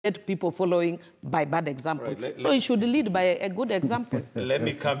people following by bad example. Right, so it should lead by a good example. Let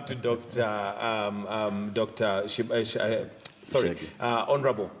me come to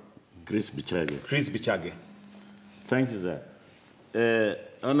Honorable Chris Bichage. Chris Bichage. Thank you, sir.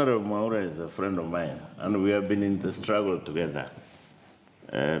 Honorable Maura is a friend of mine, and we have been in the struggle together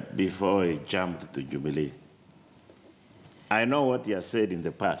before he jumped to Jubilee. I know what he has said in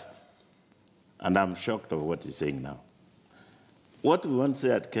the past, and I'm shocked of what he's saying now. What we want to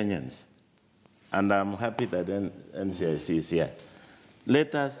say at Kenyans, and I'm happy that NCIC is here,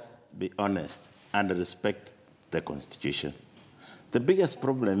 let us be honest and respect the Constitution. The biggest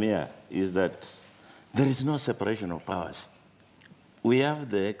problem here is that there is no separation of powers. We have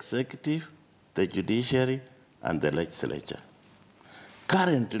the executive, the judiciary, and the legislature.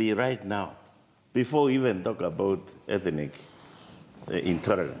 Currently, right now, before we even talk about ethnic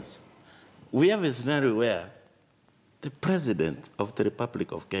intolerance, we have a scenario where the President of the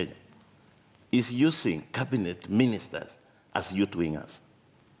Republic of Kenya is using cabinet ministers as youth wingers.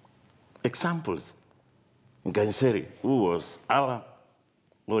 Examples, Nganseri, who was our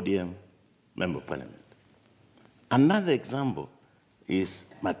ODM member of parliament. Another example is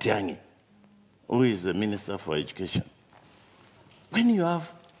Matiang'i, who is the Minister for Education. When you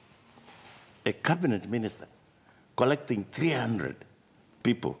have a cabinet minister collecting 300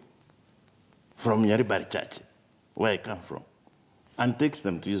 people from Bichage, where I come from, and takes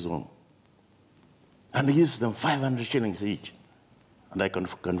them to his home, and gives them 500 shillings each. And I can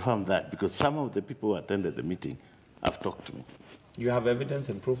confirm that because some of the people who attended the meeting have talked to me. You have evidence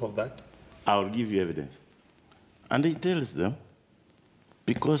and proof of that? I'll give you evidence. And he tells them,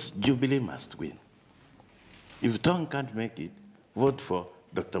 because Jubilee must win. If Tom can't make it, vote for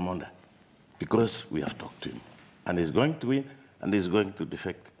Dr. Monda, because we have talked to him. And he's going to win, and he's going to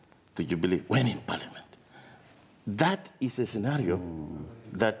defect to Jubilee when in Parliament. That is a scenario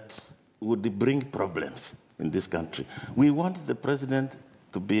that would bring problems in this country. We want the president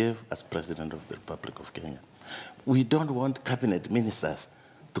to behave as president of the Republic of Kenya. We don't want cabinet ministers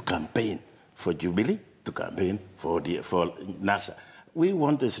to campaign for Jubilee, to campaign for NASA. We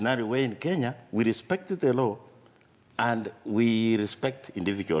want a scenario where in Kenya, we respect the law and we respect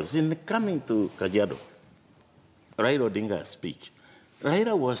individuals. In coming to Kajiado, Raila Odinga's speech,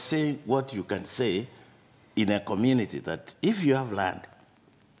 Raila was saying what you can say in a community, that if you have land,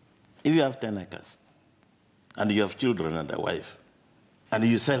 if you have 10 acres, and you have children and a wife, and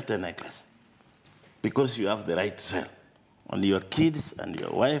you sell 10 acres, because you have the right to sell, and your kids and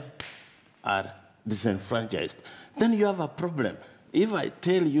your wife are disenfranchised, then you have a problem. If I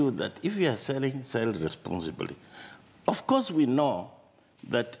tell you that if you are selling, sell responsibly. Of course, we know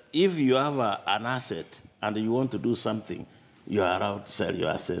that if you have an asset and you want to do something, you are allowed to sell your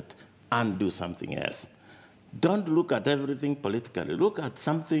asset and do something else. Don't look at everything politically. Look at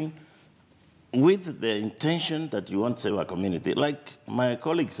something with the intention that you want to save a community. Like my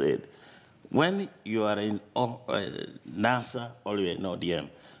colleague said, when you are in NASA or you are in ODM,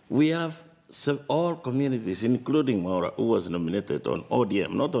 we have all communities, including Maura, who was nominated on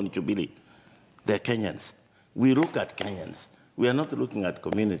ODM, not on Jubilee. They're Kenyans. We look at Kenyans. We are not looking at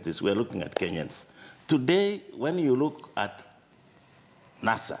communities, we are looking at Kenyans. Today, when you look at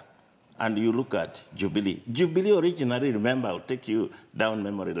NASA and you look at Jubilee, Jubilee originally, remember, I'll take you down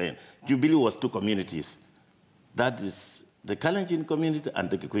memory lane. Jubilee was two communities. That is the Kalenjin community and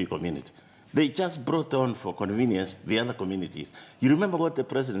the Kikuyu community. They just brought on, for convenience, the other communities. You remember what the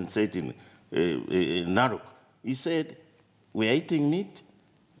president said in Narok? He said, we're eating meat,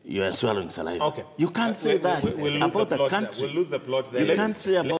 you are swallowing saliva. Okay. You can't say that we'll about a country. We'll lose the plot there. You can't say about